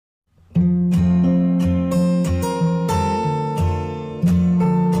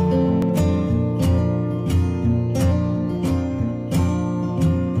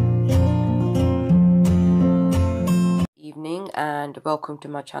and welcome to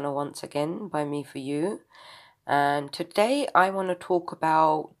my channel once again by me for you. And today I want to talk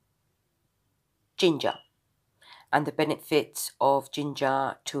about ginger and the benefits of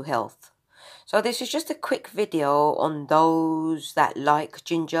ginger to health. So this is just a quick video on those that like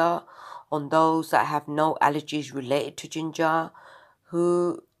ginger, on those that have no allergies related to ginger,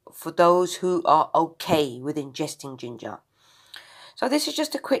 for those who are okay with ingesting ginger. So this is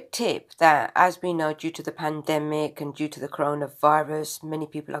just a quick tip that, as we know, due to the pandemic and due to the coronavirus, many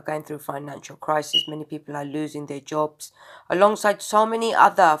people are going through financial crisis, many people are losing their jobs, alongside so many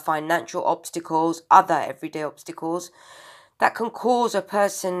other financial obstacles, other everyday obstacles, that can cause a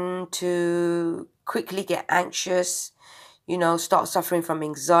person to quickly get anxious, start suffering from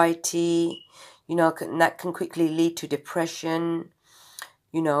anxiety, that can quickly lead to depression,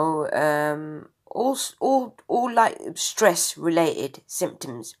 all like stress related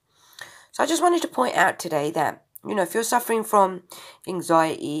symptoms. So I just wanted to point out today that, if you're suffering from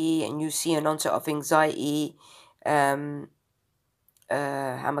anxiety and you see an onset of anxiety, how am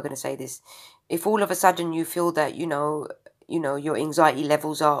I going to say this? If all of a sudden you feel that, your anxiety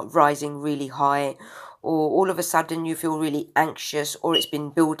levels are rising really high, or all of a sudden you feel really anxious, or it's been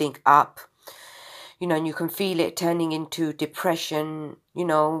building up, and you can feel it turning into depression,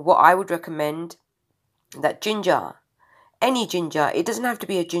 what I would recommend, that ginger, any ginger, it doesn't have to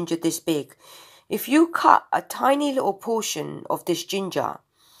be a ginger this big. If you cut a tiny little portion of this ginger,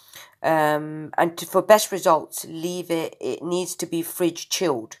 for best results, leave it needs to be fridge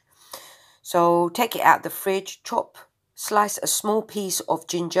chilled. So take it out the fridge, slice a small piece of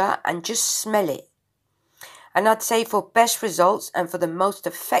ginger and just smell it. And I'd say for best results and for the most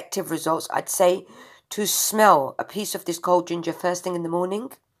effective results, I'd say to smell a piece of this cold ginger first thing in the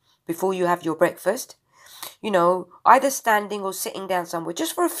morning before you have your breakfast. Either standing or sitting down somewhere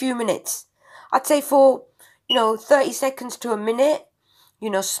just for a few minutes. I'd say for, 30 seconds to a minute,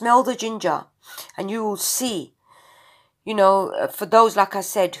 smell the ginger and you will see, for those, like I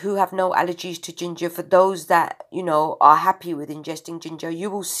said, who have no allergies to ginger, for those that, are happy with ingesting ginger, you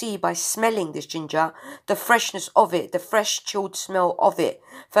will see by smelling this ginger, the freshness of it, the fresh chilled smell of it,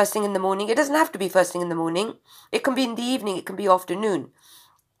 first thing in the morning. It doesn't have to be first thing in the morning. It can be in the evening. It can be afternoon.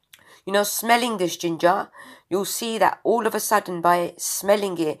 Smelling this ginger, you'll see that all of a sudden by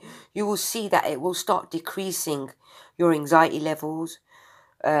smelling it, you will see that it will start decreasing your anxiety levels.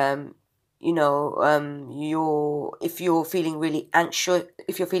 If you're feeling really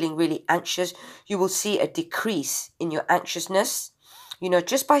anxious, you will see a decrease in your anxiousness,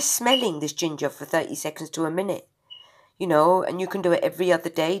 just by smelling this ginger for 30 seconds to a minute, and you can do it every other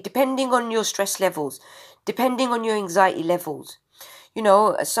day, depending on your stress levels, depending on your anxiety levels.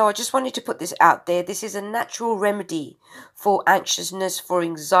 So I just wanted to put this out there. This is a natural remedy for anxiousness, for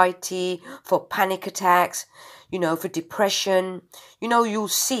anxiety, for panic attacks, for depression. You'll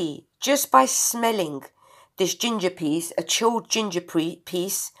see just by smelling this ginger piece, a chilled ginger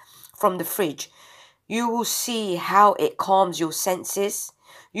piece from the fridge, you will see how it calms your senses.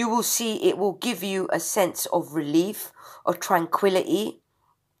 You will see it will give you a sense of relief, of tranquility.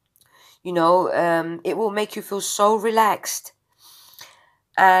 It will make you feel so relaxed.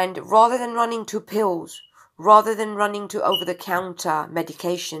 And rather than running to pills, rather than running to over-the-counter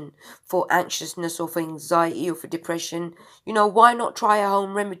medication for anxiousness or for anxiety or for depression, why not try a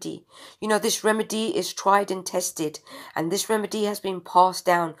home remedy? This remedy is tried and tested, and this remedy has been passed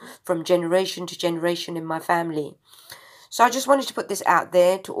down from generation to generation in my family. So I just wanted to put this out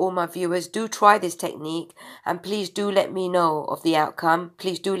there to all my viewers. Do try this technique, and please do let me know of the outcome.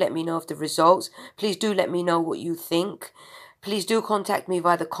 Please do let me know of the results. Please do let me know what you think. Please do contact me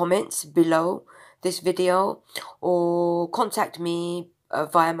via the comments below this video, or contact me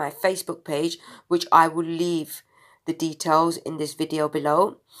via my Facebook page, which I will leave the details in this video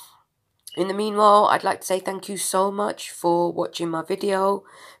below. In the meanwhile, I'd like to say thank you so much for watching my video.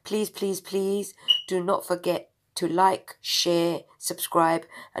 Please, please, please do not forget to like, share, subscribe,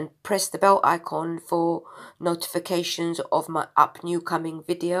 and press the bell icon for notifications of my upcoming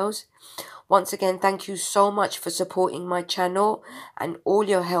videos. Once again, thank you so much for supporting my channel, and all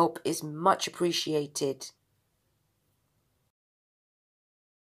your help is much appreciated.